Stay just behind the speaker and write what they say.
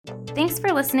Thanks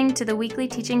for listening to the weekly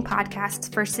teaching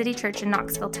podcast for City Church in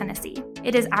Knoxville, Tennessee.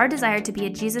 It is our desire to be a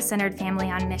Jesus-centered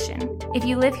family on mission. If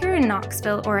you live here in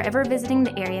Knoxville or are ever visiting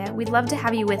the area, we'd love to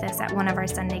have you with us at one of our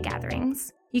Sunday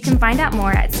gatherings. You can find out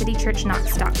more at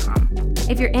citychurchknox.com.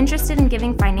 If you're interested in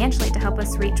giving financially to help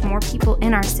us reach more people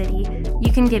in our city,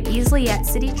 you can give easily at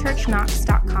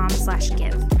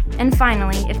citychurchknox.com/give. And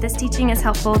finally, if this teaching is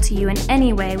helpful to you in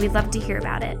any way, we'd love to hear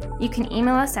about it. You can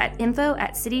email us at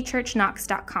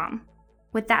info@citychurchknox.com.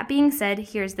 With that being said,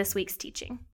 here's this week's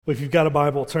teaching. Well, if you've got a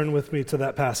Bible, turn with me to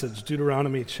that passage,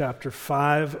 Deuteronomy chapter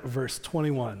 5, verse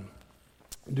 21.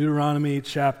 Deuteronomy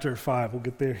chapter 5. We'll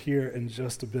get there here in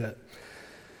just a bit.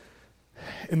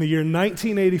 In the year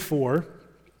 1984,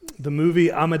 the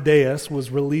movie Amadeus was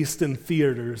released in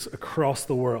theaters across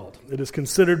the world. It is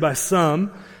considered by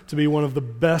some to be one of the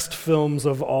best films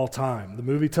of all time. The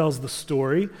movie tells the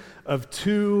story of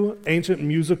two ancient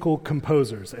musical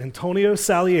composers, Antonio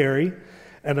Salieri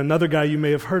and another guy you may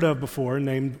have heard of before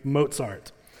named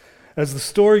Mozart. As the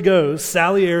story goes,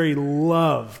 Salieri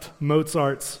loved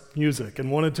Mozart's music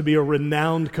and wanted to be a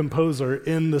renowned composer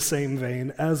in the same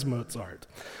vein as Mozart.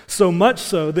 So much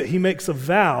so that he makes a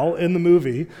vow in the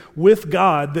movie with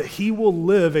God that he will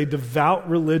live a devout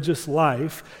religious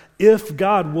life if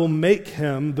God will make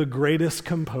him the greatest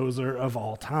composer of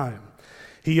all time.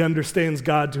 He understands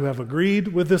God to have agreed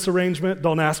with this arrangement.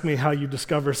 Don't ask me how you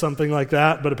discover something like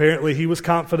that, but apparently he was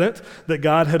confident that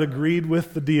God had agreed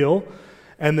with the deal,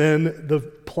 and then the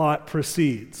plot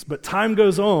proceeds. But time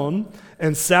goes on,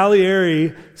 and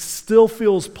Salieri still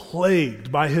feels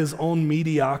plagued by his own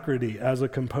mediocrity as a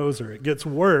composer. It gets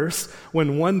worse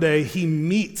when one day he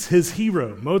meets his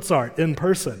hero, Mozart, in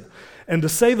person. And to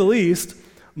say the least,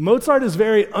 Mozart is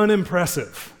very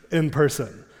unimpressive in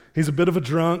person. He's a bit of a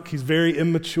drunk, he's very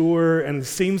immature, and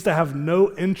seems to have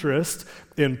no interest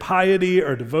in piety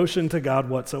or devotion to God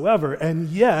whatsoever. And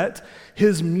yet,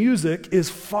 his music is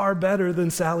far better than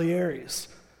Salieri's.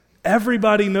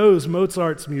 Everybody knows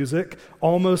Mozart's music.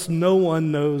 Almost no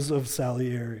one knows of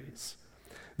Salieri's.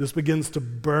 This begins to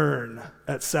burn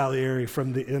at Salieri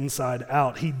from the inside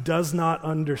out. He does not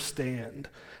understand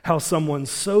how someone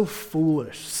so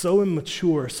foolish, so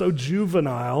immature, so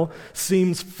juvenile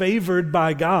seems favored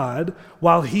by God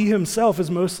while he himself is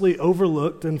mostly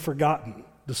overlooked and forgotten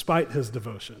despite his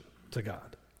devotion to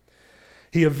God.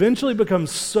 He eventually becomes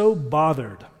so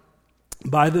bothered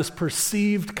by this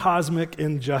perceived cosmic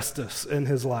injustice in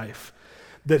his life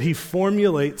that he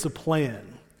formulates a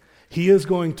plan. He is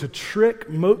going to trick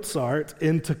Mozart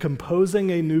into composing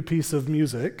a new piece of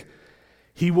music.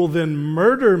 He will then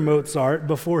murder Mozart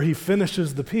before he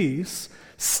finishes the piece,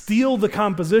 steal the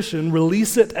composition,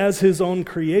 release it as his own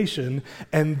creation,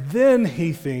 and then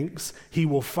he thinks he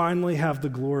will finally have the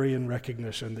glory and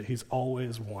recognition that he's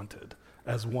always wanted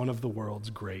as one of the world's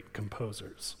great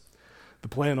composers. The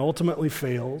plan ultimately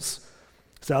fails.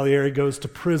 Salieri goes to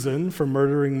prison for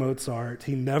murdering Mozart.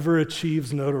 He never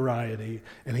achieves notoriety,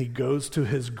 and he goes to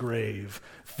his grave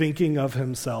thinking of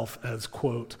himself as,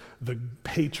 quote, the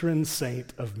patron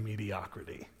saint of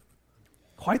mediocrity.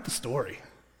 Quite the story,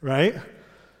 right?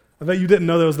 I bet you didn't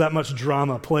know there was that much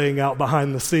drama playing out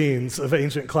behind the scenes of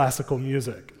ancient classical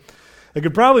music. They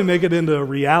could probably make it into a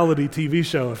reality TV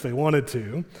show if they wanted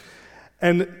to.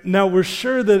 And now we're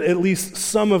sure that at least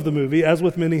some of the movie, as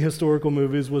with many historical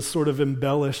movies, was sort of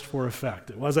embellished for effect.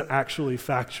 It wasn't actually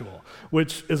factual,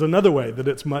 which is another way that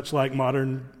it's much like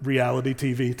modern reality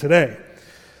TV today.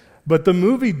 But the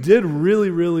movie did really,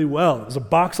 really well. It was a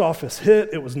box office hit.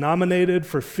 It was nominated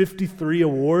for 53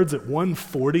 awards. It won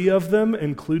 40 of them,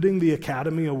 including the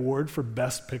Academy Award for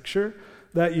Best Picture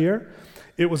that year.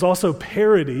 It was also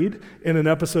parodied in an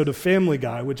episode of Family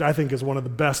Guy, which I think is one of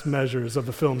the best measures of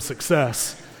the film's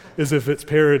success, is if it's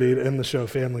parodied in the show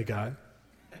Family Guy.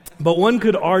 But one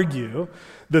could argue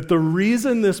that the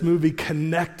reason this movie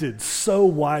connected so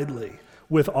widely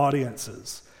with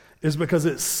audiences is because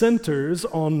it centers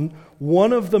on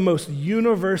one of the most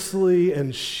universally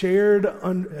and shared,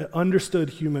 understood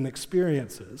human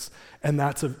experiences, and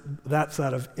that's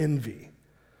that of envy.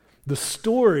 The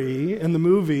story in the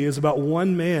movie is about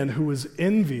one man who was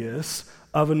envious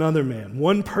of another man.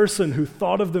 One person who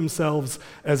thought of themselves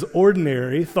as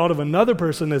ordinary, thought of another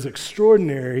person as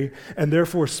extraordinary, and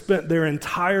therefore spent their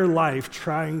entire life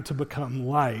trying to become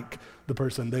like the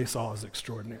person they saw as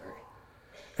extraordinary.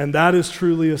 And that is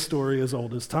truly a story as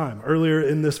old as time. Earlier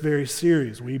in this very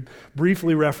series, we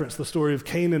briefly referenced the story of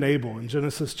Cain and Abel in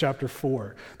Genesis chapter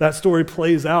 4. That story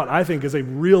plays out, I think, as a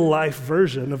real-life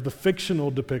version of the fictional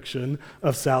depiction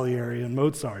of Salieri and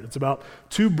Mozart. It's about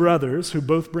two brothers who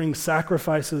both bring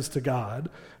sacrifices to God.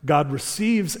 God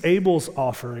receives Abel's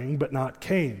offering, but not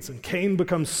Cain's. And Cain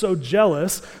becomes so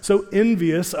jealous, so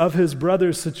envious of his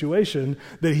brother's situation,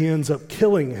 that he ends up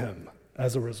killing him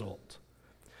as a result.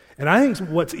 And I think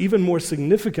what's even more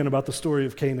significant about the story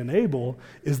of Cain and Abel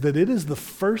is that it is the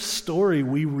first story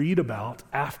we read about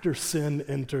after sin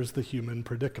enters the human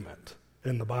predicament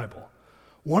in the Bible.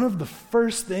 One of the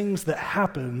first things that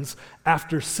happens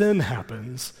after sin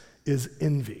happens is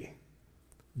envy,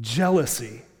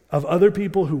 jealousy of other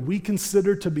people who we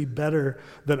consider to be better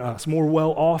than us, more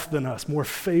well off than us, more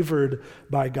favored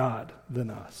by God than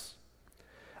us.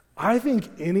 I think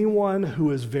anyone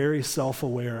who is very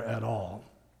self-aware at all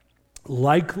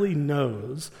likely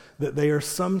knows that they are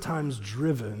sometimes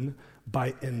driven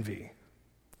by envy.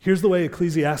 Here's the way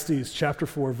Ecclesiastes chapter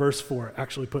 4, verse 4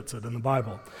 actually puts it in the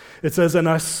Bible. It says, "And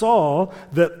I saw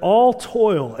that all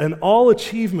toil and all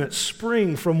achievement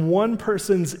spring from one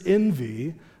person's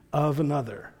envy of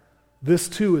another. This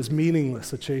too is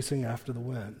meaningless, a chasing after the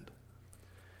wind."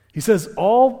 He says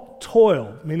all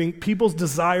toil, meaning people's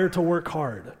desire to work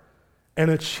hard,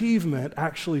 and achievement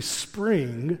actually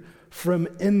spring from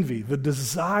envy, the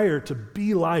desire to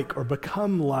be like or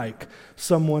become like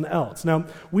someone else. Now,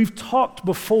 we've talked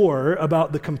before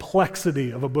about the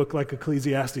complexity of a book like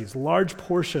Ecclesiastes. Large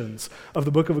portions of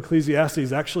the book of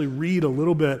Ecclesiastes actually read a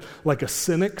little bit like a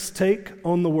cynic's take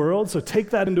on the world, so take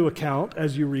that into account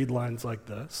as you read lines like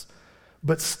this.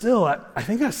 But still, I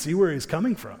think I see where he's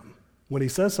coming from when he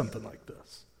says something like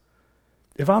this.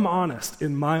 If I'm honest,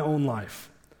 in my own life,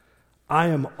 I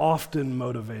am often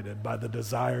motivated by the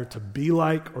desire to be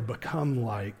like or become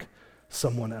like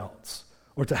someone else,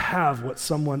 or to have what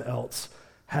someone else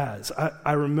has.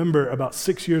 I remember about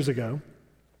 6 years ago,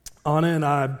 Anna and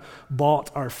I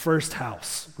bought our first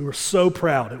house. We were so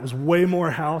proud. It was way more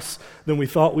house than we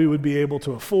thought we would be able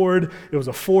to afford. It was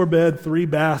a 4-bed,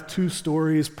 3-bath, 2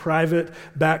 stories, private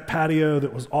back patio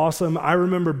that was awesome. I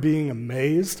remember being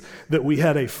amazed that we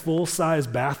had a full-size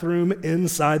bathroom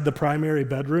inside the primary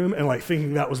bedroom and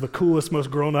thinking that was the coolest,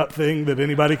 most grown-up thing that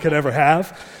anybody could ever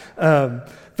have.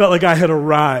 Felt like I had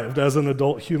arrived as an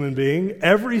adult human being.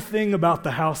 Everything about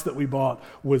the house that we bought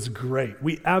was great.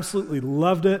 We absolutely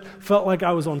loved it. Felt like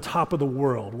I was on top of the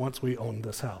world once we owned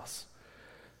this house.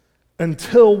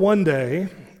 Until one day,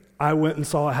 I went and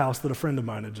saw a house that a friend of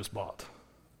mine had just bought.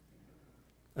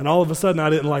 And all of a sudden, I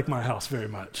didn't like my house very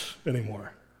much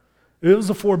anymore. It was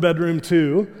a 4-bedroom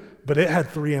too, but it had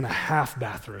 3.5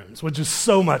 bathrooms, which is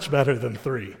so much better than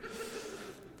 3.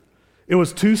 It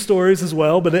was 2 stories as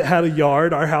well, but it had a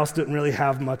yard. Our house didn't really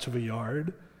have much of a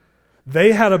yard.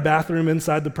 They had a bathroom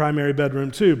inside the primary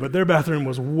bedroom too, but their bathroom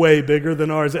was way bigger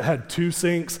than ours. It had 2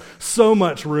 sinks, so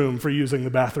much room for using the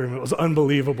bathroom. It was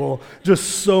unbelievable.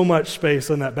 Just so much space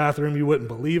in that bathroom, you wouldn't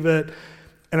believe it.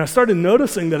 And I started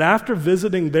noticing that after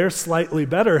visiting their slightly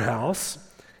better house,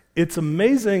 it's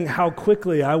amazing how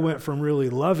quickly I went from really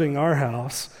loving our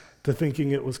house to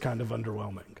thinking it was kind of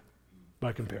underwhelming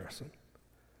by comparison.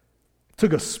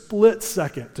 Took a split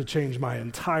second to change my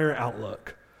entire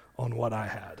outlook on what I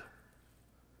had.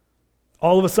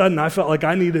 All of a sudden, I felt like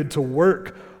I needed to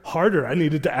work harder. I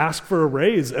needed to ask for a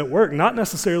raise at work, not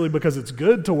necessarily because it's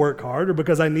good to work hard or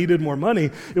because I needed more money.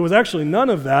 It was actually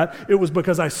none of that. It was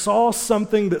because I saw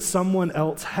something that someone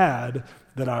else had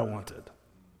that I wanted.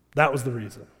 That was the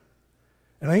reason.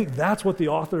 And I think that's what the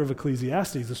author of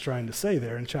Ecclesiastes is trying to say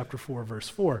there in chapter 4, verse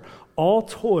 4. All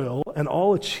toil and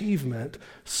all achievement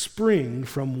spring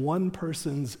from one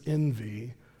person's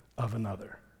envy of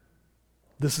another.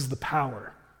 This is the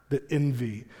power that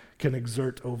envy can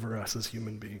exert over us as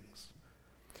human beings.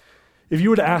 If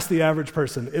you were to ask the average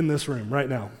person in this room right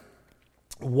now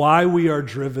why we are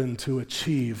driven to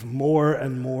achieve more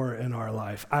and more in our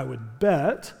life, I would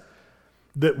bet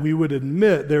that we would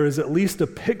admit there is at least a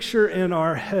picture in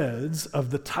our heads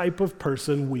of the type of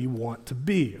person we want to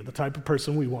be, or the type of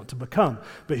person we want to become.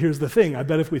 But here's the thing, I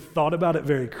bet if we thought about it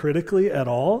very critically at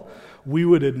all, we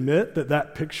would admit that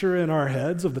that picture in our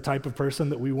heads of the type of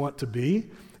person that we want to be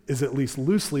is at least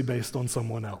loosely based on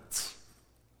someone else.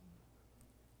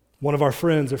 One of our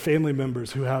friends or family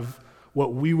members who have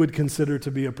what we would consider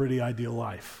to be a pretty ideal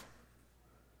life.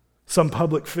 Some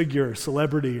public figure,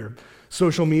 celebrity, or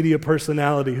social media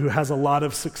personality who has a lot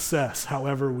of success,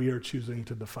 however we are choosing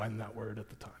to define that word at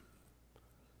the time.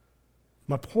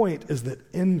 My point is that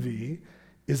envy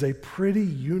is a pretty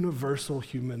universal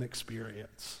human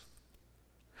experience.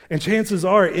 And chances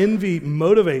are envy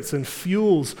motivates and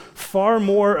fuels far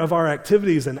more of our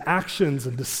activities and actions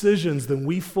and decisions than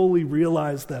we fully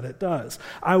realize that it does.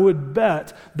 I would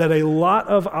bet that a lot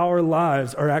of our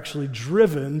lives are actually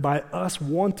driven by us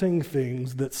wanting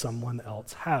things that someone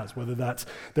else has, whether that's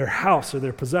their house or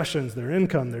their possessions, their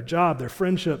income, their job, their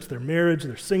friendships, their marriage,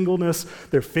 their singleness,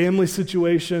 their family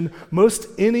situation, most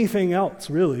anything else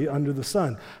really under the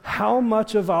sun. How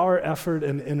much of our effort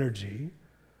and energy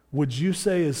would you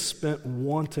say is spent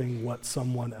wanting what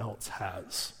someone else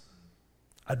has?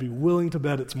 I'd be willing to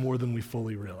bet it's more than we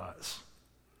fully realize.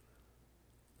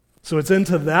 So it's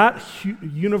into that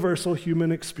universal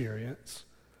human experience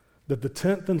that the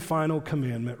 10th and final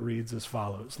commandment reads as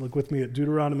follows. Look with me at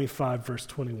Deuteronomy 5, verse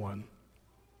 21.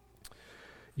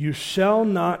 You shall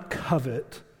not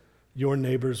covet your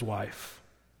neighbor's wife,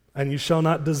 and you shall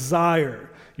not desire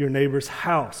your neighbor's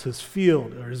house, his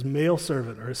field, or his male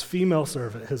servant, or his female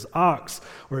servant, his ox,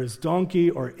 or his donkey,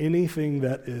 or anything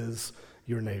that is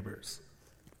your neighbor's.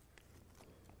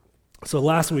 So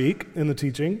last week in the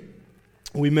teaching,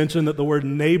 we mentioned that the word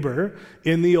neighbor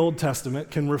in the Old Testament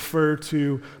can refer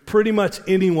to pretty much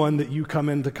anyone that you come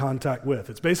into contact with.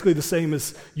 It's basically the same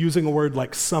as using a word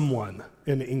like someone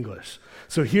in English.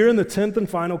 So here in the 10th and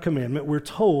final commandment, we're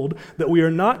told that we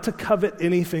are not to covet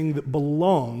anything that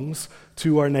belongs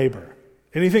to our neighbor,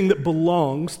 anything that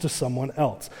belongs to someone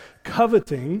else.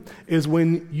 Coveting is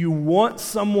when you want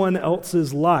someone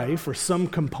else's life or some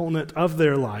component of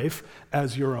their life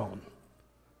as your own.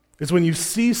 It's when you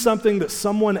see something that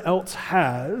someone else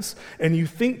has and you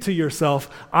think to yourself,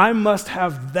 I must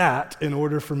have that in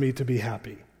order for me to be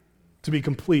happy, to be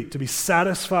complete, to be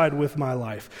satisfied with my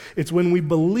life. It's when we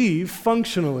believe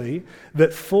functionally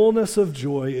that fullness of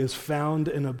joy is found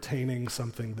in obtaining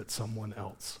something that someone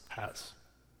else has.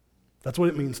 That's what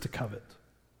it means to covet.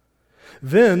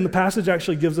 Then the passage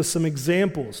actually gives us some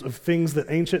examples of things that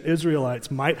ancient Israelites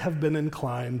might have been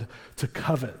inclined to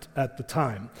covet at the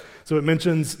time. So it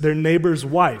mentions their neighbor's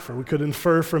wife, or we could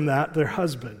infer from that their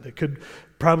husband. It could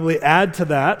probably add to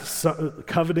that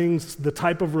coveting the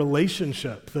type of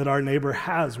relationship that our neighbor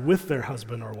has with their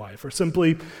husband or wife, or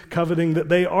simply coveting that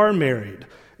they are married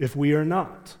if we are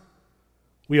not.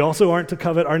 We also aren't to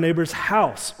covet our neighbor's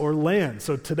house or land.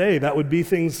 So today, that would be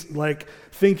things like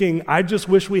thinking, I just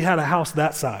wish we had a house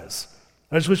that size.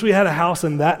 I just wish we had a house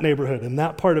in that neighborhood, in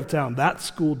that part of town, that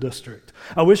school district.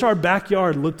 I wish our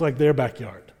backyard looked like their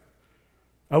backyard.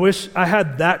 I wish I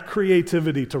had that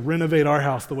creativity to renovate our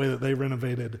house the way that they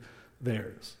renovated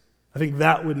theirs. I think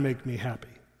that would make me happy.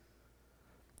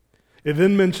 It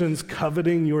then mentions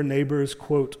coveting your neighbor's,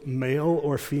 quote, male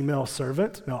or female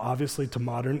servant. Now, obviously, to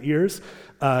modern ears,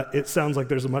 it sounds like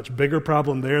there's a much bigger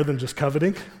problem there than just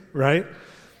coveting, right?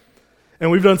 And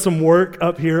we've done some work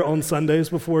up here on Sundays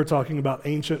before talking about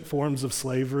ancient forms of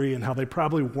slavery and how they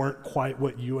probably weren't quite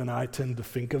what you and I tend to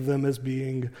think of them as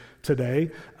being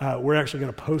today. We're actually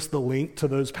going to post the link to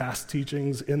those past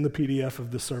teachings in the PDF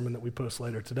of the sermon that we post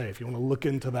later today. If you want to look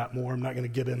into that more, I'm not going to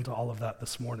get into all of that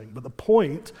this morning. But the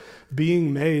point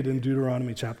being made in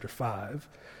Deuteronomy chapter 5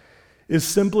 is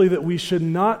simply that we should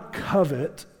not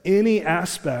covet any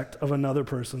aspect of another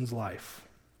person's life.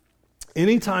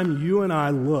 Anytime you and I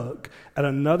look at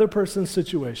another person's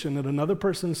situation, at another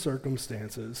person's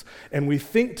circumstances, and we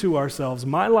think to ourselves,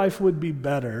 my life would be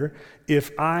better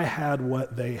if I had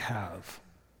what they have,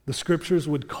 the scriptures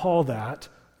would call that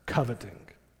coveting.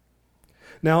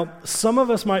 Now, some of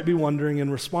us might be wondering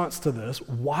in response to this,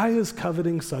 why is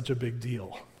coveting such a big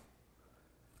deal?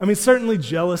 I mean, certainly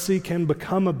jealousy can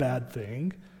become a bad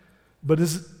thing, but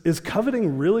is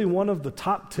coveting really one of the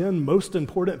top 10 most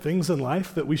important things in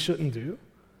life that we shouldn't do?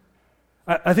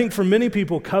 I think for many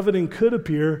people, coveting could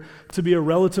appear to be a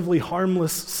relatively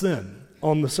harmless sin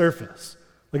on the surface.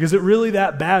 Like, is it really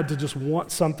that bad to just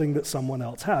want something that someone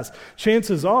else has?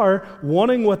 Chances are,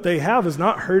 wanting what they have is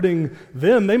not hurting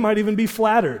them. They might even be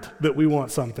flattered that we want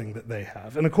something that they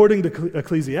have. And according to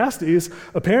Ecclesiastes,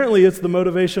 apparently it's the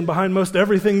motivation behind most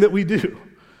everything that we do.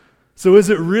 So is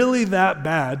it really that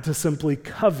bad to simply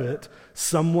covet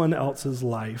someone else's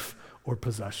life or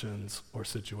possessions or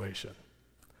situation?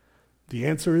 The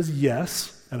answer is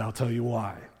yes, and I'll tell you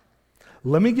why.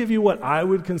 Let me give you what I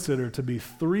would consider to be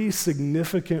 3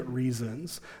 significant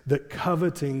reasons that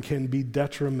coveting can be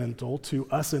detrimental to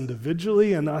us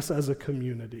individually and us as a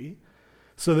community,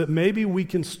 so that maybe we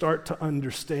can start to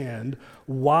understand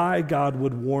why God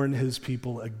would warn his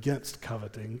people against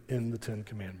coveting in the 10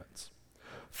 Commandments.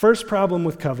 First problem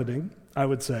with coveting, I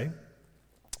would say,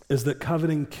 is that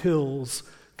coveting kills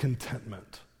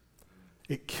contentment.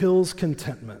 It kills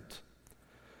contentment.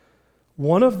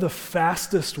 One of the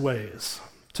fastest ways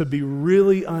to be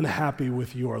really unhappy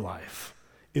with your life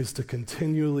is to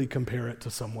continually compare it to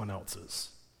someone else's.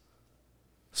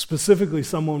 Specifically,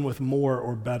 someone with more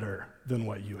or better than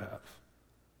what you have.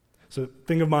 So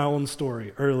think of my own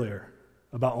story earlier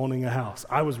about owning a house.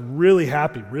 I was really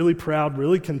happy, really proud,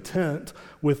 really content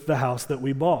with the house that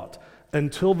we bought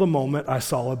until the moment I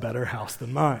saw a better house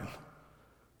than mine.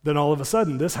 Then all of a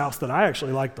sudden, this house that I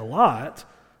actually liked a lot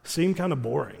seemed kind of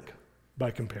boring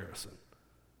by comparison.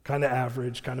 Kind of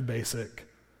average, kind of basic.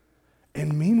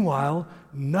 And meanwhile,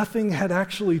 nothing had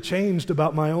actually changed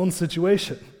about my own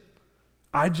situation.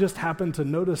 I just happened to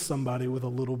notice somebody with a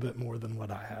little bit more than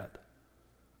what I had.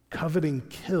 Coveting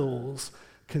kills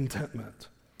contentment.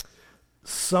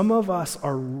 Some of us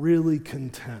are really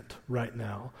content right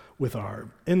now with our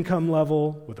income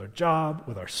level, with our job,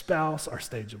 with our spouse, our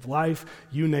stage of life,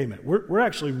 you name it. We're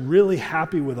actually really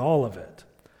happy with all of it,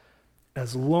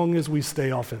 as long as we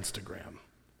stay off Instagram.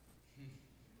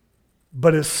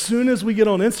 But as soon as we get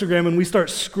on Instagram and we start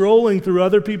scrolling through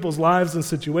other people's lives and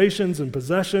situations and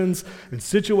possessions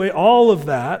and all of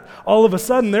that, all of a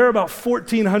sudden there are about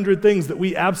 1,400 things that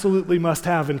we absolutely must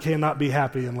have and cannot be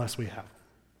happy unless we have.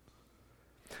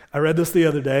 I read this the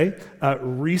other day.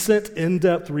 Recent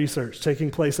in-depth research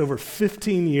taking place over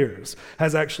 15 years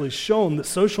has actually shown that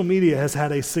social media has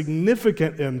had a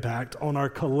significant impact on our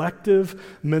collective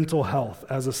mental health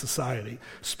as a society,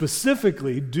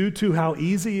 specifically due to how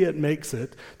easy it makes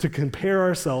it to compare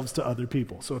ourselves to other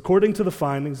people. So according to the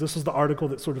findings, this was the article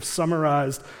that sort of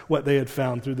summarized what they had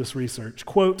found through this research.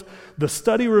 Quote, "The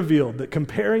study revealed that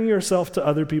comparing yourself to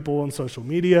other people on social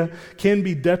media can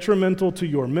be detrimental to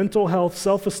your mental health,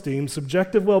 self-esteem,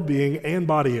 subjective well-being, and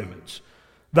body image.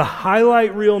 The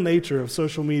highlight reel nature of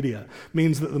social media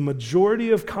means that the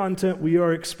majority of content we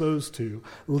are exposed to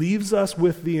leaves us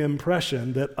with the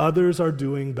impression that others are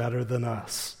doing better than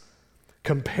us.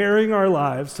 Comparing our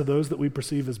lives to those that we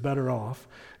perceive as better off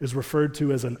is referred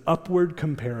to as an upward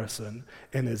comparison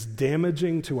and is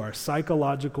damaging to our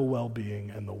psychological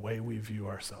well-being and the way we view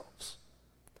ourselves."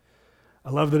 I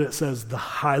love that it says the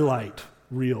highlight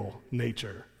reel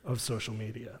nature of social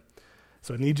media.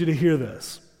 So I need you to hear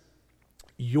this.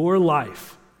 Your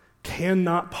life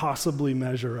cannot possibly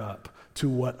measure up to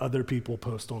what other people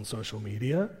post on social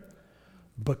media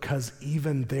because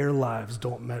even their lives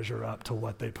don't measure up to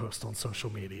what they post on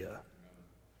social media.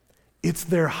 It's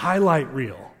their highlight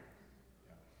reel.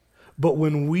 But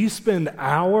when we spend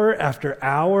hour after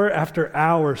hour after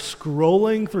hour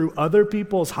scrolling through other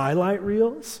people's highlight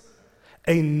reels,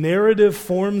 a narrative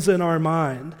forms in our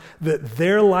mind that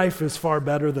their life is far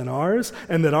better than ours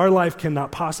and that our life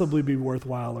cannot possibly be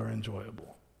worthwhile or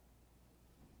enjoyable.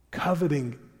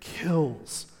 Coveting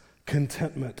kills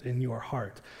contentment in your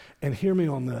heart. And hear me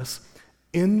on this.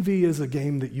 Envy is a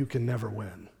game that you can never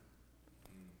win.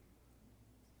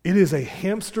 It is a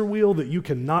hamster wheel that you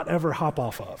cannot ever hop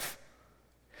off of.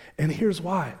 And here's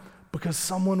why. Because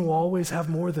someone will always have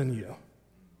more than you.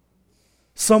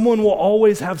 Someone will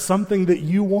always have something that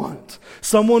you want.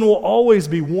 Someone will always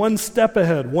be one step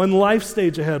ahead, one life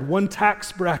stage ahead, one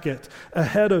tax bracket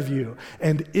ahead of you.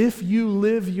 And if you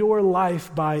live your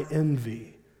life by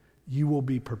envy, you will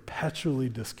be perpetually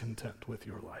discontent with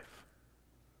your life.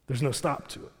 There's no stop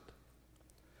to it.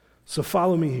 So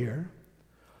follow me here.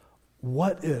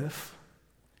 What if,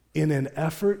 in an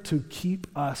effort to keep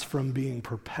us from being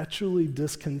perpetually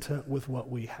discontent with what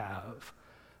we have,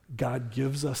 God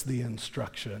gives us the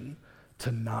instruction to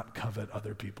not covet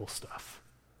other people's stuff?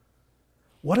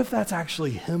 What if that's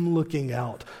actually Him looking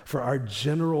out for our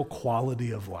general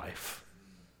quality of life?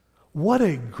 What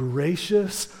a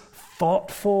gracious,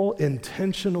 thoughtful,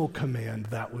 intentional command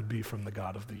that would be from the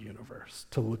God of the universe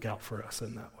to look out for us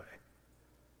in that way.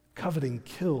 Coveting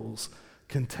kills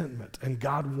contentment, and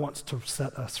God wants to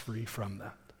set us free from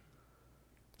that.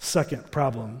 Second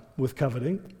problem with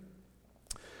coveting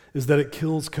is that it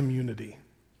kills community.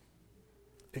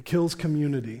 It kills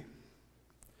community.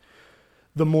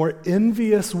 The more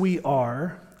envious we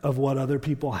are of what other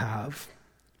people have,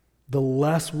 the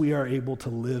less we are able to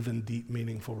live in deep,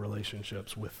 meaningful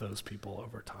relationships with those people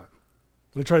over time.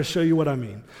 Let me try to show you what I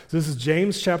mean. So this is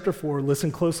James chapter 4. Listen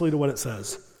closely to what it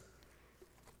says.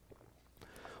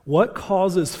 What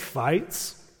causes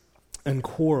fights and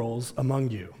quarrels among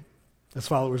you as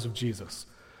followers of Jesus?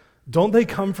 Don't they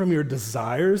come from your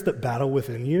desires that battle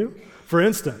within you? For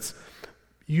instance,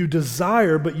 you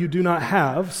desire, but you do not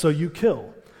have, so you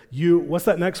kill. What's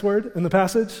that next word in the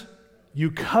passage?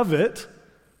 You covet,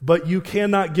 but you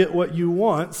cannot get what you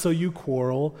want, so you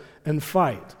quarrel and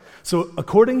fight. So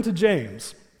according to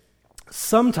James,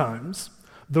 sometimes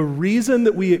the reason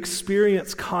that we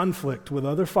experience conflict with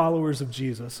other followers of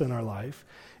Jesus in our life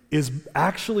is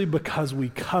actually because we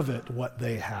covet what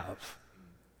they have.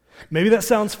 Maybe that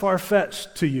sounds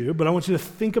far-fetched to you, but I want you to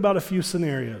think about a few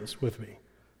scenarios with me.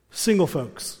 Single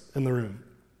folks in the room.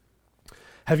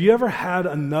 Have you ever had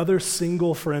another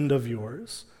single friend of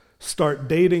yours start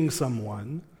dating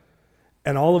someone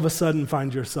and all of a sudden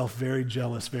find yourself very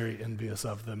jealous, very envious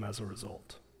of them as a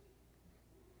result?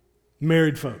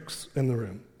 Married folks in the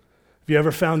room. Have you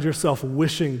ever found yourself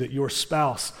wishing that your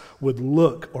spouse would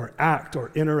look or act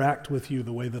or interact with you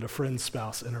the way that a friend's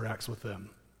spouse interacts with them?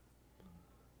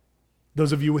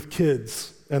 Those of you with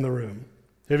kids in the room,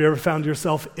 have you ever found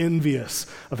yourself envious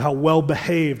of how well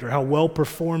behaved or how well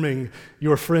performing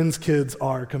your friends' kids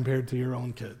are compared to your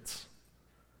own kids?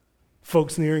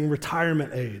 Folks nearing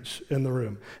retirement age in the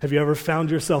room, have you ever found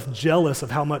yourself jealous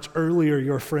of how much earlier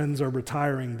your friends are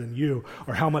retiring than you,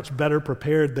 or how much better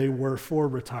prepared they were for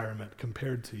retirement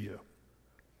compared to you?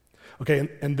 Okay,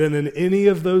 and then in any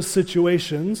of those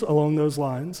situations along those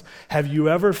lines, have you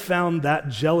ever found that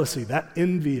jealousy, that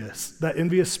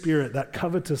envious spirit, that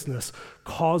covetousness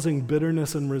causing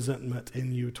bitterness and resentment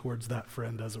in you towards that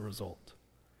friend as a result?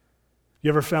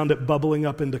 You ever found it bubbling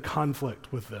up into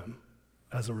conflict with them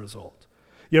as a result?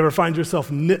 You ever find yourself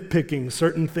nitpicking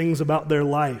certain things about their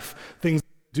life, things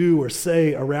do or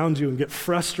say around you, and get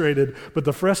frustrated, but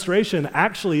the frustration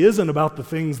actually isn't about the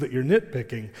things that you're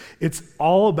nitpicking. It's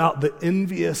all about the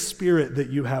envious spirit that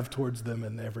you have towards them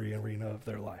in every arena of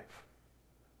their life.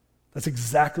 That's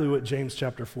exactly what James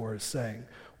chapter 4 is saying.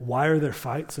 Why are there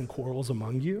fights and quarrels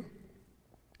among you?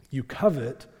 You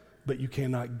covet, but you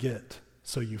cannot get,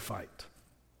 so you fight.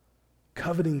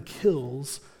 Coveting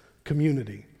kills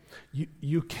community.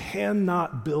 You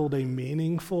cannot build a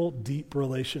meaningful, deep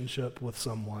relationship with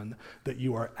someone that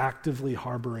you are actively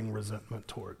harboring resentment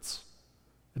towards.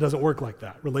 It doesn't work like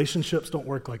that. Relationships don't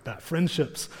work like that.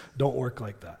 Friendships don't work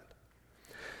like that.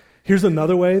 Here's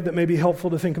another way that may be helpful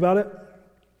to think about it.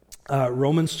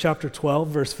 Romans chapter 12,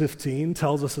 verse 15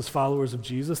 tells us as followers of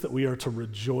Jesus that we are to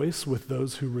rejoice with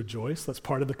those who rejoice. That's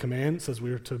part of the command. It says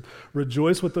we are to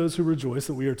rejoice with those who rejoice,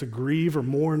 that we are to grieve or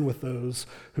mourn with those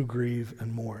who grieve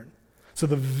and mourn. So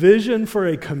the vision for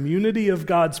a community of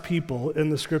God's people in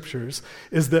the scriptures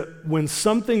is that when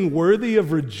something worthy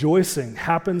of rejoicing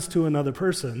happens to another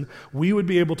person, we would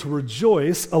be able to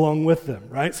rejoice along with them,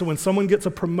 right? So when someone gets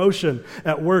a promotion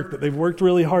at work that they've worked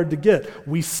really hard to get,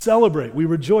 we celebrate, we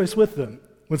rejoice with them.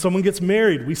 When someone gets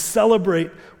married, we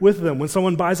celebrate with them. When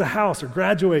someone buys a house or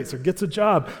graduates or gets a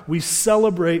job, we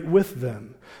celebrate with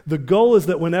them. The goal is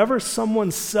that whenever someone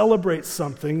celebrates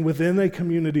something within a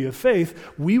community of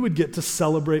faith, we would get to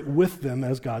celebrate with them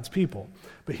as God's people.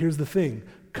 But here's the thing,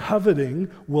 coveting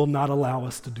will not allow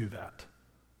us to do that.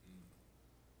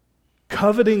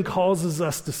 Coveting causes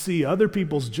us to see other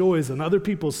people's joys and other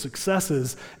people's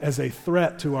successes as a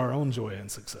threat to our own joy and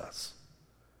success,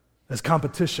 as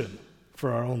competition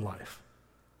for our own life,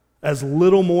 as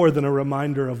little more than a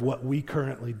reminder of what we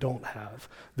currently don't have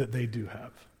that they do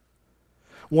have.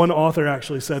 One author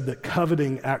actually said that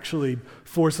coveting actually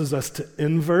forces us to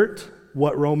invert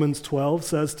what Romans 12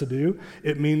 says to do.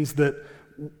 It means that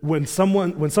when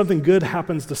something good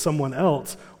happens to someone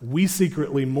else, we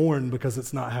secretly mourn because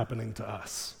it's not happening to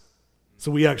us.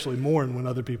 So we actually mourn when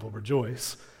other people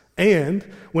rejoice. And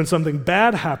when something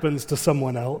bad happens to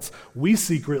someone else, we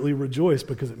secretly rejoice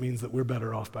because it means that we're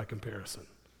better off by comparison.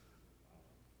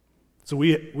 So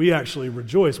we actually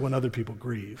rejoice when other people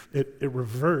grieve. It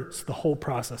reverts the whole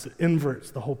process. It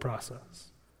inverts the whole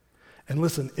process. And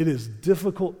listen, it is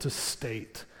difficult to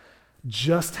state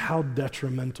just how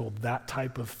detrimental that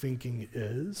type of thinking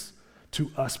is to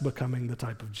us becoming the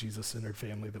type of Jesus-centered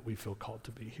family that we feel called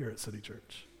to be here at City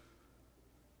Church.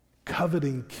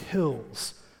 Coveting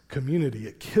kills community.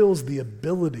 It kills the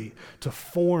ability to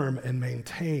form and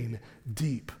maintain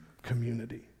deep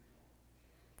community.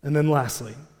 And then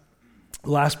lastly,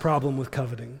 last problem with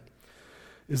coveting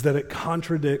is that it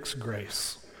contradicts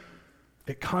grace.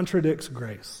 It contradicts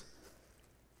grace.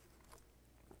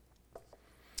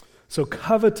 So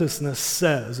covetousness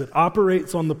says, it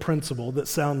operates on the principle that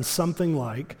sounds something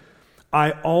like,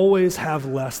 I always have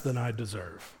less than I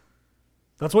deserve.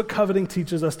 That's what coveting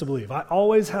teaches us to believe. I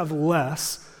always have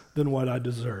less than what I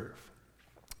deserve.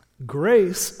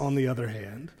 Grace, on the other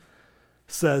hand,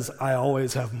 says, I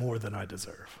always have more than I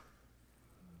deserve.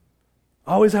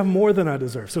 Always have more than I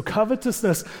deserve. So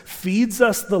covetousness feeds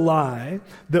us the lie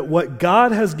that what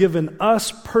God has given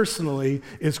us personally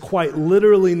is quite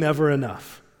literally never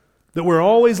enough. That we're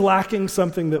always lacking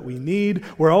something that we need.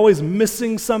 We're always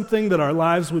missing something that our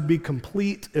lives would be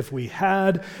complete if we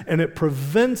had. And it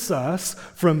prevents us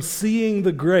from seeing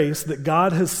the grace that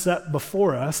God has set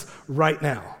before us right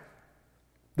now.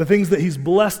 The things that he's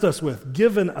blessed us with,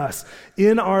 given us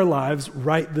in our lives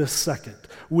right this second.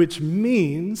 Which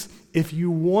means if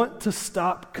you want to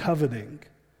stop coveting,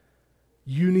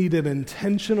 you need an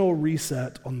intentional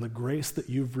reset on the grace that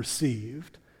you've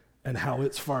received and how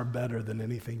it's far better than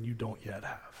anything you don't yet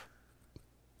have.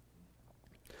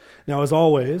 Now, as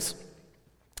always,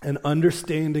 an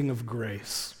understanding of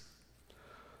grace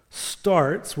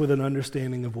starts with an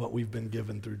understanding of what we've been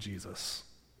given through Jesus,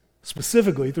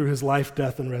 specifically through his life,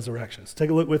 death, and resurrections. Take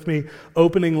a look with me,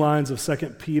 opening lines of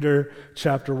 2 Peter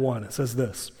chapter 1. It says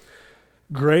this,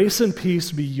 "Grace and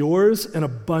peace be yours in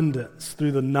abundance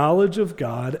through the knowledge of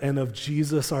God and of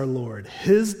Jesus our Lord.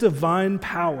 His divine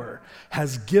power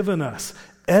has given us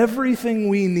everything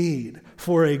we need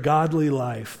for a godly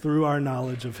life through our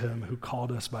knowledge of him who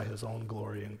called us by his own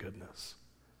glory and goodness."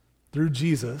 Through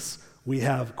Jesus, we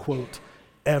have, quote,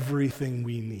 everything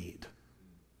we need,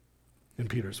 in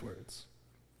Peter's words.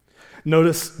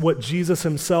 Notice what Jesus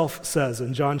himself says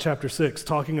in John chapter 6,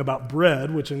 talking about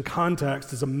bread, which in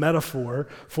context is a metaphor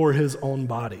for his own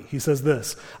body. He says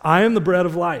this, "I am the bread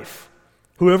of life.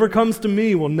 Whoever comes to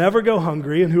me will never go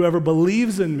hungry, and whoever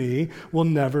believes in me will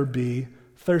never be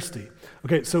thirsty."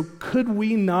 Okay, so could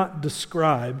we not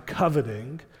describe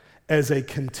coveting as a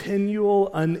continual,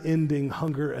 unending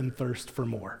hunger and thirst for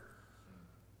more?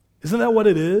 Isn't that what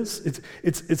it is?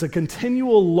 It's a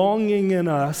continual longing in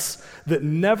us that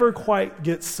never quite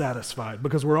gets satisfied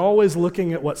because we're always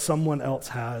looking at what someone else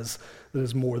has that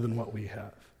is more than what we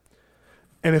have.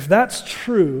 And if that's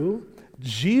true,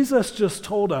 Jesus just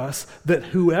told us that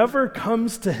whoever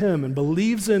comes to him and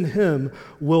believes in him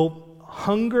will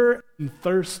hunger and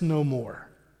thirst no more.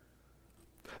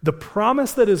 The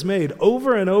promise that is made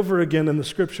over and over again in the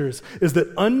scriptures is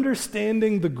that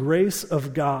understanding the grace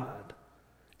of God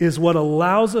is what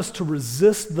allows us to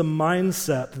resist the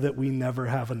mindset that we never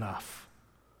have enough.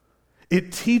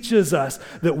 It teaches us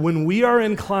that when we are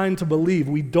inclined to believe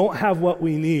we don't have what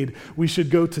we need, we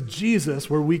should go to Jesus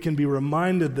where we can be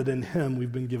reminded that in him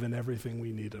we've been given everything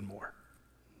we need and more.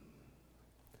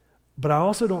 But I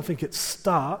also don't think it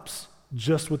stops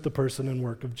just with the person and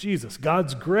work of Jesus.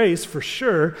 God's grace, for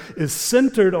sure, is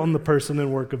centered on the person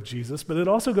and work of Jesus, but it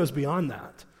also goes beyond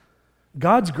that.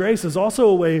 God's grace is also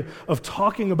a way of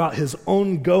talking about his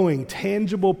ongoing,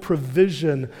 tangible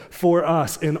provision for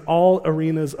us in all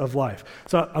arenas of life.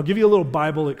 So I'll give you a little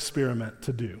Bible experiment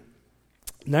to do.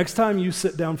 Next time you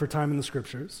sit down for time in the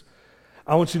scriptures,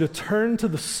 I want you to turn to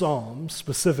the Psalms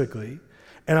specifically,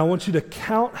 and I want you to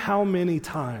count how many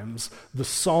times the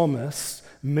psalmists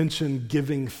mention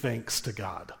giving thanks to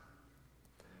God.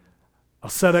 I'll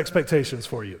set expectations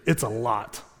for you. It's a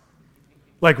lot.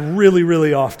 Like really,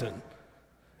 really often.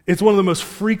 It's one of the most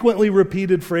frequently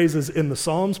repeated phrases in the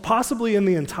Psalms, possibly in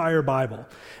the entire Bible.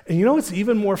 And you know what's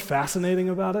even more fascinating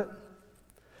about it?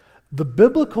 The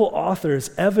biblical authors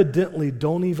evidently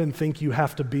don't even think you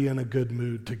have to be in a good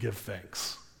mood to give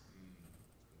thanks.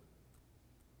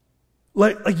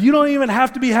 Like you don't even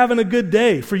have to be having a good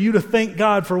day for you to thank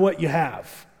God for what you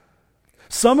have.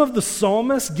 Some of the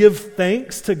psalmists give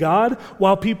thanks to God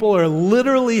while people are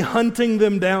literally hunting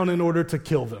them down in order to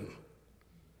kill them.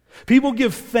 People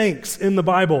give thanks in the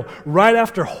Bible right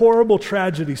after horrible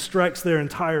tragedy strikes their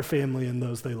entire family and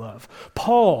those they love.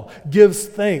 Paul gives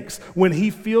thanks when he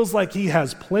feels like he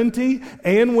has plenty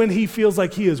and when he feels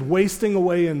like he is wasting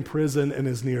away in prison and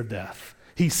is near death.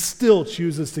 He still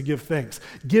chooses to give thanks.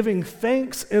 Giving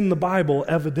thanks in the Bible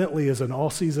evidently is an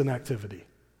all-season activity.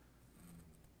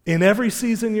 In every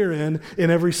season you're in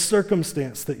every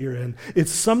circumstance that you're in,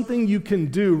 it's something you can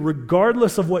do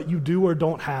regardless of what you do or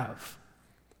don't have.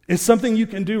 It's something you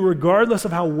can do regardless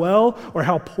of how well or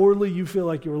how poorly you feel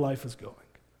like your life is going.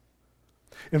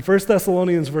 In 1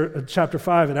 Thessalonians chapter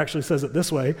 5, it actually says it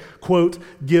this way, quote,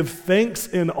 "Give thanks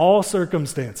in all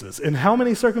circumstances." In how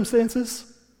many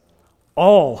circumstances?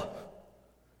 All.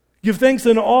 Give thanks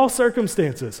in all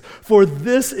circumstances, for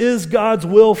this is God's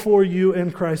will for you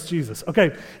in Christ Jesus.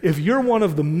 Okay, if you're one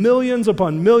of the millions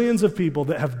upon millions of people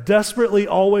that have desperately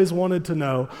always wanted to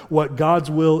know what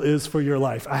God's will is for your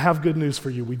life, I have good news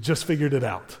for you. We just figured it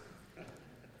out.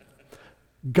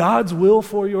 God's will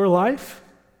for your life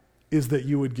is that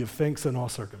you would give thanks in all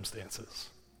circumstances.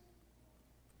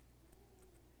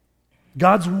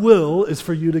 God's will is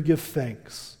for you to give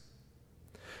thanks.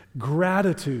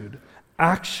 Gratitude,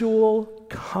 actual,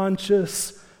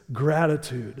 conscious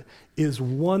gratitude is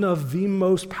one of the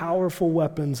most powerful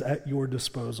weapons at your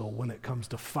disposal when it comes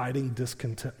to fighting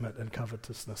discontentment and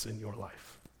covetousness in your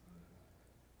life.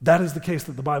 That is the case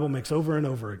that the Bible makes over and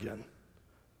over again.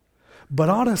 But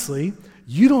honestly,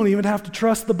 you don't even have to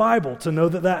trust the Bible to know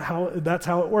that's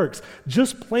how it works.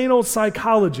 Just plain old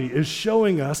psychology is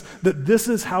showing us that this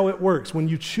is how it works. When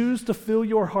you choose to fill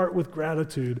your heart with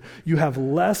gratitude, you have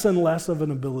less and less of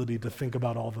an ability to think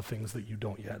about all the things that you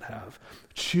don't yet have.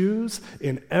 Choose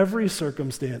in every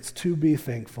circumstance to be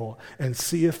thankful and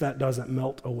see if that doesn't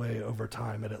melt away over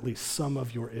time at least some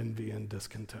of your envy and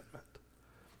discontentment.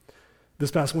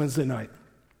 This past Wednesday night,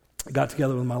 I got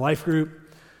together with my life group.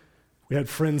 We had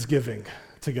Friendsgiving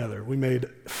together. We made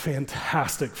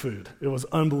fantastic food. It was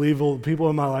unbelievable. The people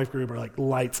in my life group are like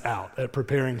lights out at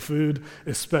preparing food,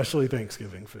 especially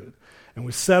Thanksgiving food. And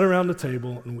we sat around the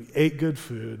table and we ate good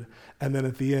food. And then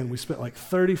at the end, we spent like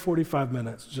 30, 45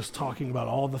 minutes just talking about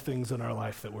all the things in our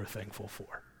life that we're thankful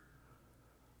for.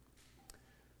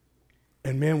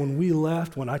 And man, when we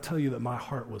left, when I tell you that my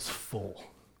heart was full,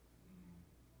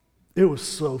 it was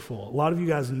so full. A lot of you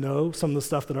guys know some of the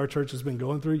stuff that our church has been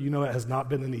going through. You know it has not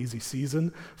been an easy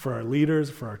season for our leaders,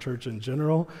 for our church in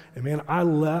general. And man, I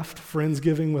left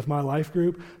Friendsgiving with my life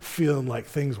group feeling like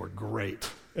things were great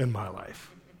in my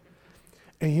life.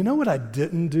 And you know what I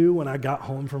didn't do when I got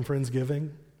home from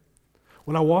Friendsgiving?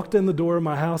 When I walked in the door of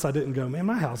my house, I didn't go, man,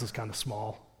 my house is kind of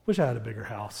small. Wish I had a bigger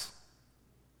house.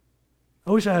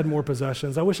 I wish I had more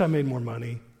possessions. I wish I made more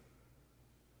money.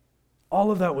 All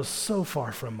of that was so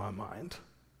far from my mind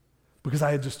because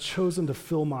I had just chosen to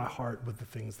fill my heart with the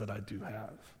things that I do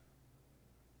have.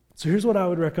 So here's what I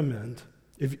would recommend.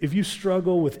 If you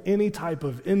struggle with any type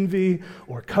of envy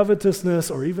or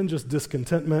covetousness or even just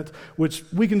discontentment, which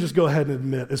we can just go ahead and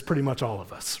admit is pretty much all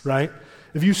of us, right?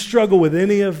 If you struggle with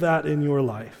any of that in your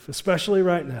life, especially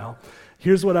right now,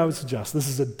 here's what I would suggest. This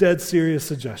is a dead serious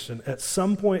suggestion. At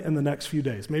some point in the next few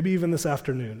days, maybe even this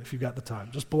afternoon if you've got the time,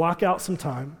 just block out some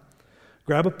time.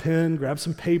 Grab a pen, grab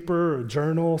some paper or a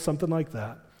journal, something like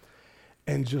that,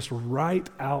 and just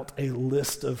write out a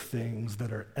list of things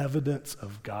that are evidence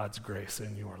of God's grace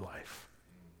in your life.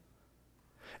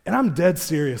 And I'm dead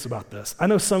serious about this. I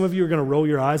know some of you are going to roll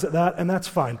your eyes at that, and that's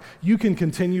fine. You can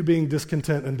continue being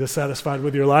discontent and dissatisfied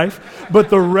with your life,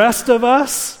 but the rest of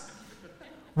us,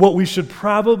 what we should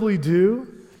probably do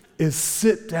is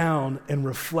sit down and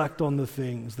reflect on the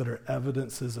things that are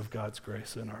evidences of God's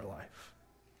grace in our life.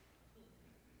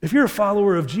 If you're a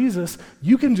follower of Jesus,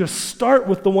 you can just start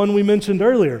with the one we mentioned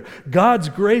earlier, God's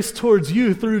grace towards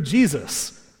you through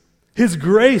Jesus. His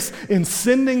grace in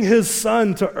sending his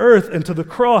son to earth and to the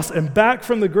cross and back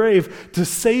from the grave to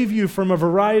save you from a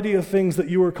variety of things that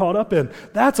you were caught up in.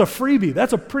 That's a freebie.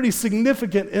 That's a pretty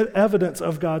significant evidence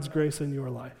of God's grace in your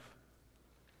life.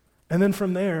 And then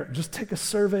from there, just take a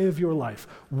survey of your life.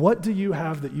 What do you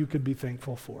have that you could be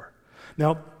thankful for?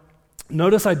 Now,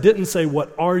 notice I didn't say,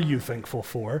 what are you thankful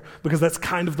for? Because that's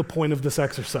kind of the point of this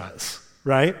exercise,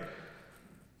 right?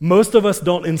 Most of us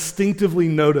don't instinctively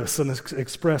notice and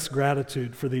express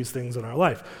gratitude for these things in our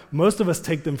life. Most of us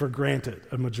take them for granted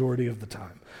a majority of the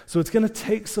time. So it's going to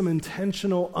take some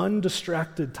intentional,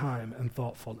 undistracted time and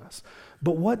thoughtfulness.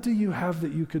 But what do you have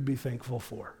that you could be thankful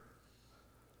for?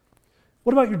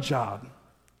 What about your job?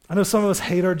 I know some of us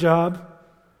hate our job.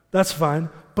 That's fine.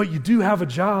 But you do have a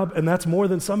job, and that's more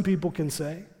than some people can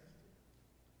say.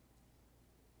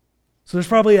 So there's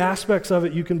probably aspects of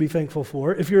it you can be thankful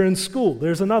for. If you're in school,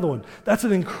 there's another one. That's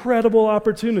an incredible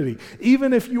opportunity.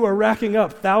 Even if you are racking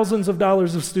up thousands of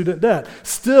dollars of student debt,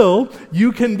 still,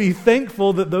 you can be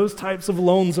thankful that those types of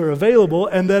loans are available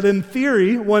and that in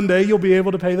theory, one day you'll be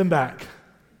able to pay them back.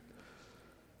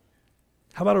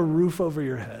 How about a roof over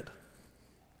your head?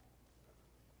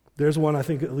 There's one I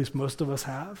think at least most of us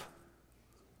have.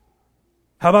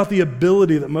 How about the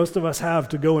ability that most of us have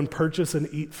to go and purchase and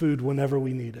eat food whenever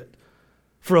we need it?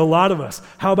 For a lot of us,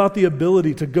 how about the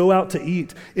ability to go out to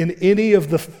eat in any of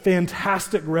the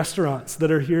fantastic restaurants that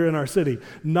are here in our city?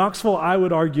 Knoxville, I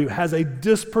would argue, has a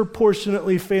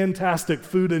disproportionately fantastic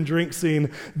food and drink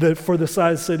scene that for the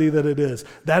size city that it is.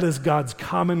 That is God's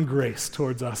common grace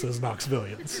towards us as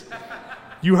Knoxvillians.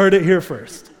 You heard it here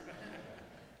first.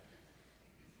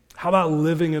 How about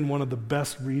living in one of the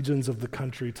best regions of the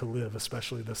country to live,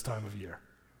 especially this time of year?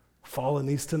 Fall in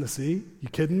East Tennessee? You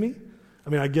kidding me?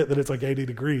 I mean, I get that it's like 80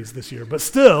 degrees this year, but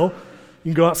still,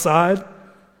 you can go outside.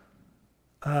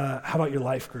 How about your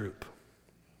life group?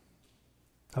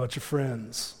 How about your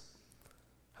friends?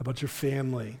 How about your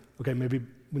family? Okay, maybe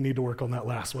we need to work on that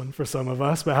last one for some of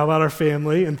us, but how about our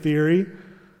family in theory?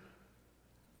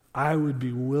 I would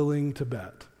be willing to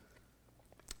bet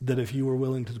that if you were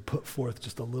willing to put forth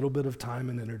just a little bit of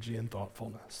time and energy and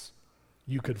thoughtfulness,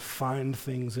 you could find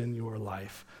things in your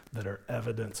life that are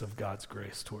evidence of God's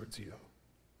grace towards you.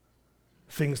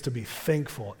 Things to be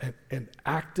thankful and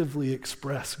actively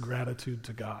express gratitude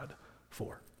to God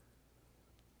for.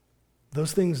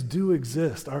 Those things do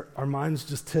exist. Our minds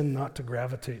just tend not to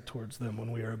gravitate towards them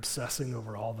when we are obsessing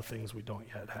over all the things we don't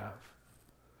yet have.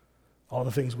 All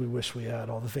the things we wish we had,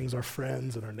 all the things our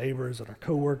friends and our neighbors and our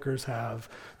coworkers have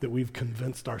that we've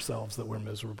convinced ourselves that we're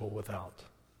miserable without.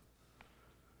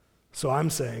 So I'm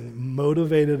saying,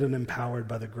 motivated and empowered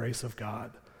by the grace of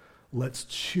God, let's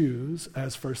choose,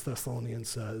 as 1 Thessalonians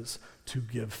says, to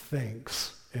give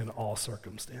thanks in all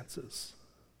circumstances.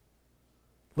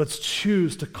 Let's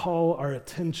choose to call our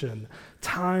attention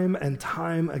time and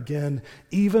time again,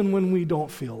 even when we don't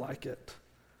feel like it,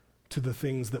 to the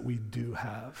things that we do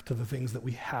have, to the things that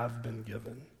we have been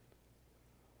given.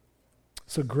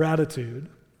 So gratitude,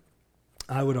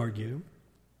 I would argue,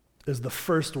 is the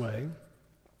first way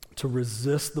to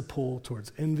resist the pull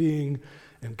towards envying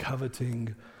and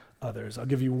coveting others. I'll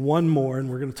give you one more, and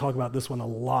we're going to talk about this one a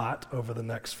lot over the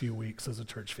next few weeks as a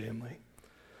church family.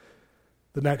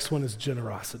 The next one is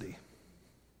generosity.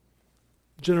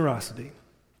 Generosity.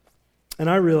 And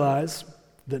I realize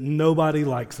that nobody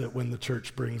likes it when the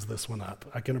church brings this one up.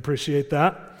 I can appreciate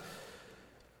that.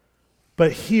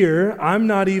 But here, I'm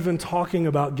not even talking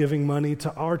about giving money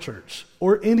to our church,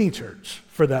 or any church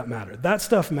for that matter. That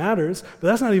stuff matters, but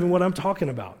that's not even what I'm talking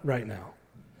about right now.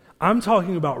 I'm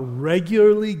talking about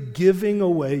regularly giving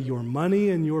away your money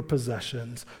and your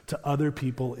possessions to other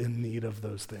people in need of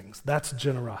those things. That's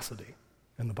generosity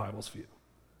in the Bible's view.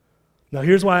 Now,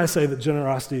 here's why I say that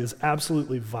generosity is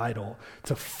absolutely vital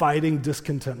to fighting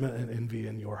discontentment and envy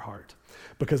in your heart.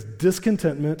 Because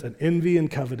discontentment and envy and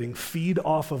coveting feed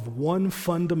off of one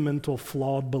fundamental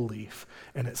flawed belief,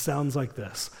 and it sounds like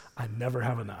this: I never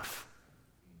have enough.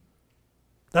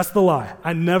 That's the lie.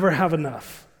 I never have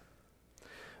enough.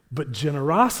 But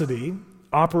generosity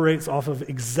operates off of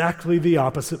exactly the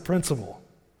opposite principle.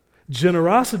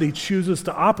 Generosity chooses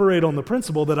to operate on the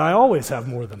principle that I always have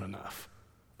more than enough.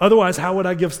 Otherwise, how would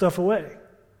I give stuff away?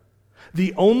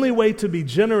 The only way to be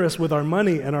generous with our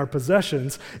money and our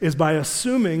possessions is by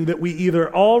assuming that we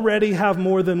either already have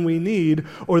more than we need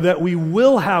or that we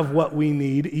will have what we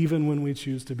need even when we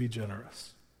choose to be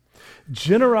generous.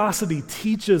 Generosity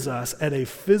teaches us at a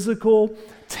physical,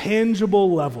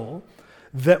 tangible level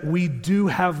that we do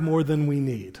have more than we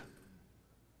need.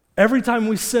 Every time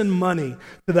we send money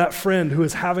to that friend who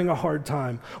is having a hard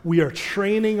time, we are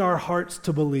training our hearts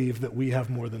to believe that we have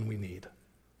more than we need.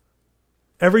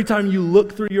 Every time you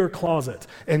look through your closet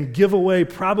and give away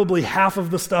probably half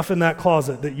of the stuff in that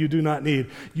closet that you do not need,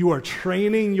 you are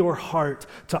training your heart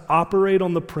to operate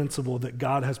on the principle that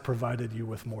God has provided you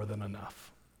with more than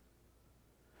enough.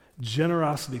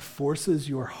 Generosity forces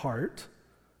your heart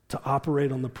to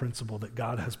operate on the principle that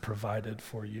God has provided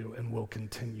for you and will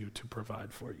continue to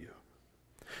provide for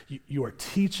you. You are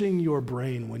teaching your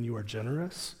brain when you are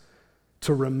generous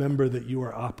to remember that you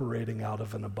are operating out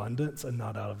of an abundance and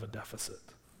not out of a deficit.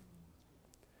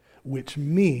 Which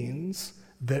means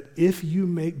that if you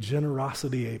make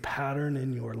generosity a pattern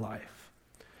in your life,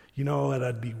 you know what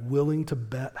I'd be willing to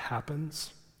bet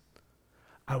happens?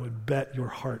 I would bet your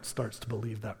heart starts to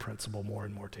believe that principle more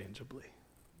and more tangibly.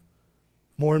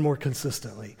 More and more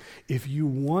consistently. If you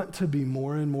want to be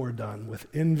more and more done with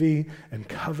envy and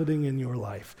coveting in your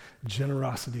life,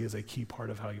 generosity is a key part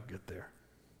of how you get there.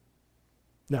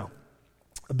 Now,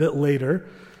 a bit later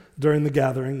during the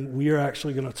gathering, we are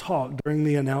actually going to talk during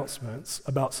the announcements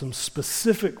about some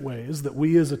specific ways that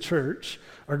we as a church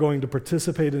are going to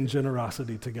participate in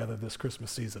generosity together this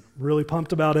Christmas season. Really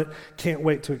pumped about it. Can't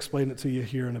wait to explain it to you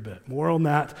here in a bit. More on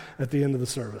that at the end of the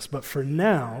service. But for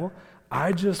now,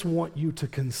 I just want you to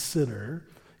consider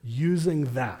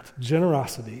using that,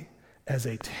 generosity, as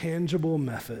a tangible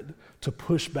method to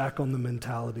push back on the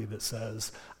mentality that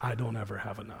says, I don't ever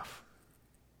have enough.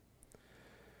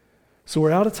 So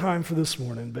we're out of time for this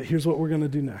morning, but here's what we're going to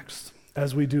do next.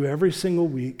 As we do every single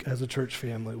week as a church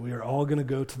family, we are all going to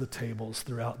go to the tables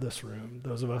throughout this room,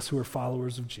 those of us who are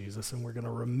followers of Jesus, and we're going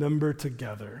to remember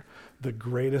together the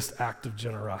greatest act of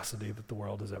generosity that the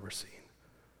world has ever seen.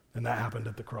 And that happened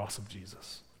at the cross of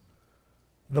Jesus.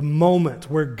 The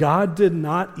moment where God did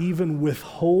not even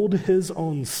withhold his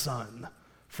own son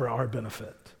for our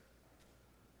benefit.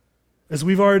 As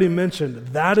we've already mentioned,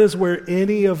 that is where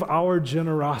any of our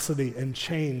generosity and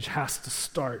change has to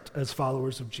start as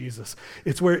followers of Jesus.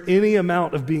 It's where any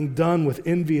amount of being done with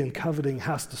envy and coveting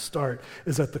has to start,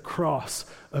 is at the cross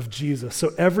of Jesus.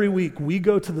 So every week we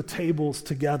go to the tables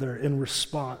together in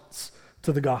response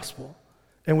to the gospel.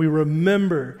 And we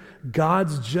remember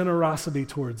God's generosity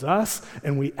towards us,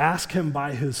 and we ask him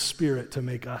by his Spirit to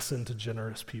make us into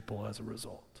generous people as a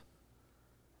result.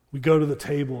 We go to the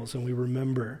tables and we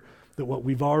remember that what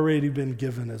we've already been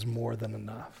given is more than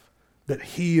enough. that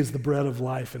he is the bread of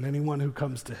life, and anyone who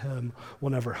comes to him will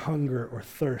never hunger or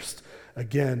thirst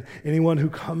again. Anyone who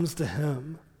comes to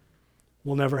him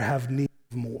will never have need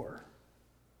of more.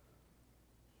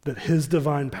 That his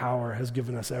divine power has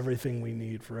given us everything we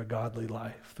need for a godly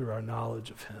life through our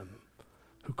knowledge of him,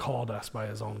 who called us by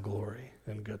his own glory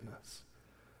and goodness.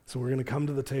 So we're going to come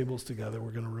to the tables together.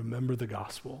 We're going to remember the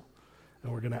gospel,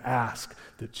 and we're going to ask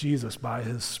that Jesus, by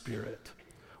his Spirit,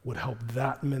 would help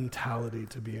that mentality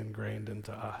to be ingrained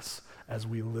into us as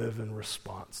we live in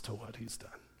response to what he's done.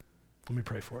 Let me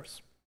pray for us.